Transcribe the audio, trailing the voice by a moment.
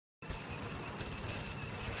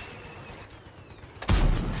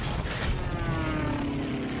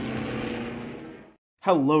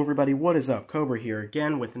Hello everybody, what is up? Cobra here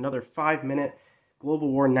again with another 5-minute Global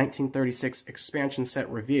War 1936 expansion set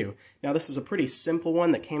review. Now this is a pretty simple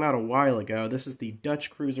one that came out a while ago. This is the Dutch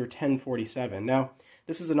Cruiser 1047. Now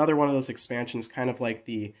this is another one of those expansions kind of like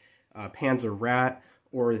the Panzer Rat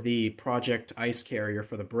or the Project Ice Carrier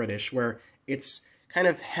for the British, where it's kind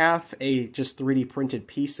of half a just 3D printed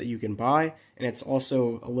piece that you can buy, and it's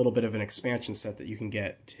also a little bit of an expansion set that you can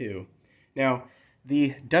get too. Now,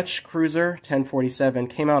 the Dutch Cruiser 1047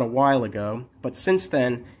 came out a while ago, but since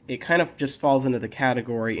then, it kind of just falls into the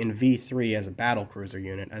category in V3 as a battle cruiser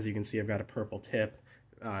unit. As you can see, I've got a purple tip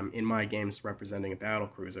in my games representing a battle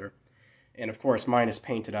cruiser. And of course, mine is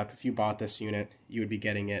painted up. If you bought this unit, you would be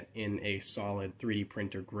getting it in a solid 3D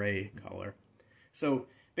printer gray color. So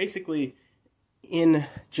basically, in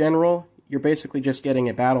general, you're basically just getting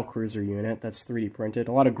a battle cruiser unit that's 3D printed.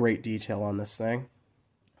 A lot of great detail on this thing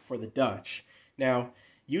for the Dutch. Now,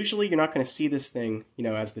 usually you're not going to see this thing,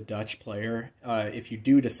 as the Dutch player, if you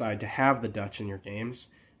do decide to have the Dutch in your games,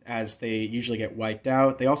 as they usually get wiped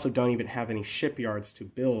out. They also don't even have any shipyards to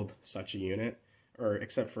build such a unit, or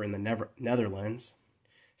except for in the Netherlands.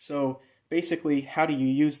 So basically, how do you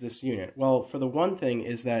use this unit? Well, for the one thing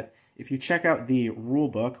is that if you check out the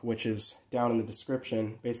rulebook, which is down in the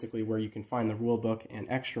description, basically where you can find the rulebook and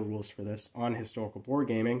extra rules for this on Historical Board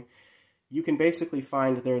Gaming, you can basically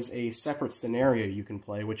find there's a separate scenario you can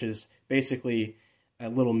play, which is basically a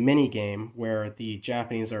little mini game where the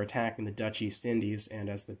Japanese are attacking the Dutch East Indies, and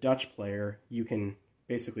as the Dutch player, you can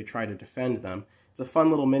basically try to defend them. It's a fun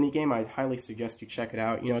little mini game. I highly suggest you check it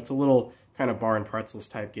out. It's a little kind of bar and pretzels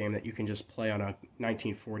type game that you can just play on a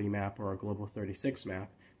 1940 map or a Global 36 map,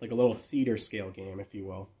 like a little theater scale game, if you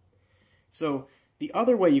will. So the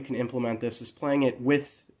other way you can implement this is playing it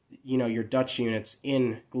with your Dutch units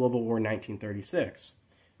in Global War 1936.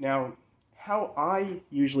 Now, how I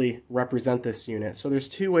usually represent this unit, so there's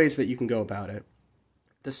two ways that you can go about it.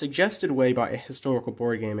 The suggested way by Historical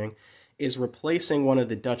Board Gaming is replacing one of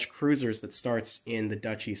the Dutch cruisers that starts in the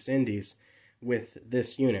Dutch East Indies with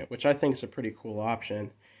this unit, which I think is a pretty cool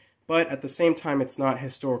option. But at the same time, it's not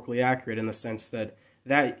historically accurate in the sense that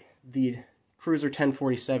the Cruiser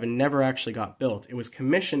 1047 never actually got built. It was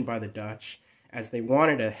commissioned by the Dutch, as they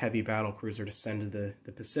wanted a heavy battle cruiser to send to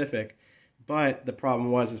the Pacific, but the problem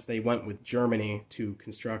was they went with Germany to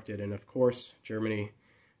construct it, and of course Germany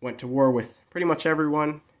went to war with pretty much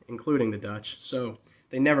everyone, including the Dutch, so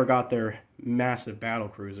they never got their massive battle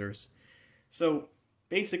cruisers. So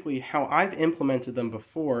basically how I've implemented them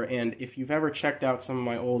before, and if you've ever checked out some of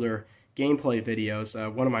my older gameplay videos,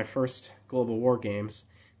 one of my first Global War games,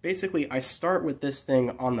 basically I start with this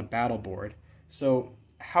thing on the battle board. So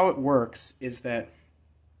how it works is that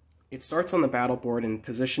it starts on the battle board in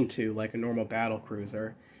position 2 like a normal battle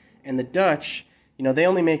cruiser, and the Dutch, they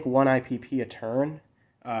only make 1 IPP a turn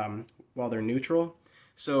while they're neutral.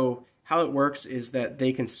 So how it works is that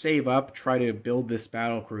they can save up, try to build this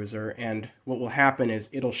battle cruiser, and what will happen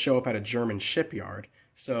is it'll show up at a German shipyard.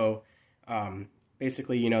 So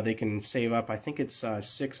basically, they can save up, I think it's 6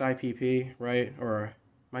 IPP, right? Or it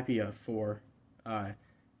might be a 4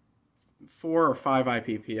 or 5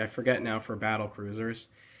 IPP, I forget now, for battle cruisers,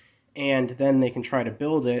 and then they can try to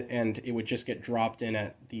build it, and it would just get dropped in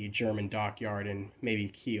at the German dockyard in maybe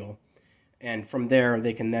Kiel, and from there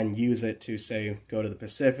they can then use it to, say, go to the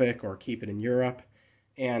Pacific or keep it in Europe,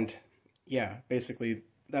 and yeah, basically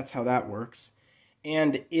that's how that works.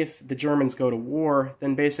 And if the Germans go to war,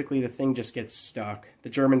 then basically the thing just gets stuck. The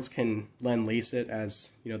Germans can lend-lease it,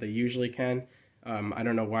 as they usually can. I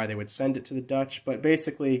don't know why they would send it to the Dutch, but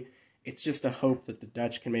basically it's just a hope that the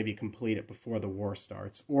Dutch can maybe complete it before the war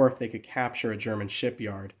starts. Or if they could capture a German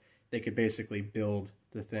shipyard, they could basically build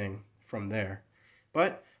the thing from there.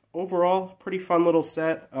 But overall, pretty fun little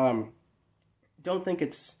set. Don't think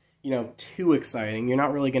it's, too exciting. You're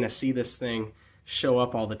not really going to see this thing show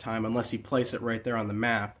up all the time unless you place it right there on the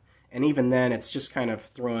map. And even then, it's just kind of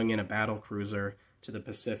throwing in a battle cruiser to the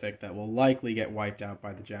Pacific that will likely get wiped out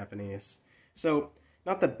by the Japanese. So,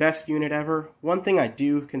 not the best unit ever. One thing I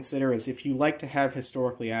do consider is if you like to have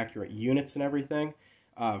historically accurate units and everything,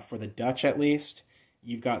 for the Dutch at least,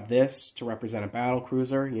 you've got this to represent a battle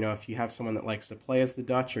cruiser, if you have someone that likes to play as the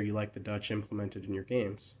Dutch or you like the Dutch implemented in your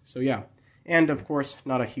games. So yeah, and of course,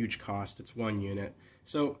 not a huge cost, it's 1 unit.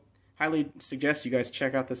 So, highly suggest you guys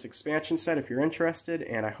check out this expansion set if you're interested,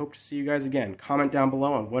 and I hope to see you guys again. Comment down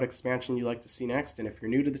below on what expansion you'd like to see next, and if you're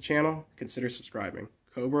new to the channel, consider subscribing.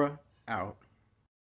 Cobra, out.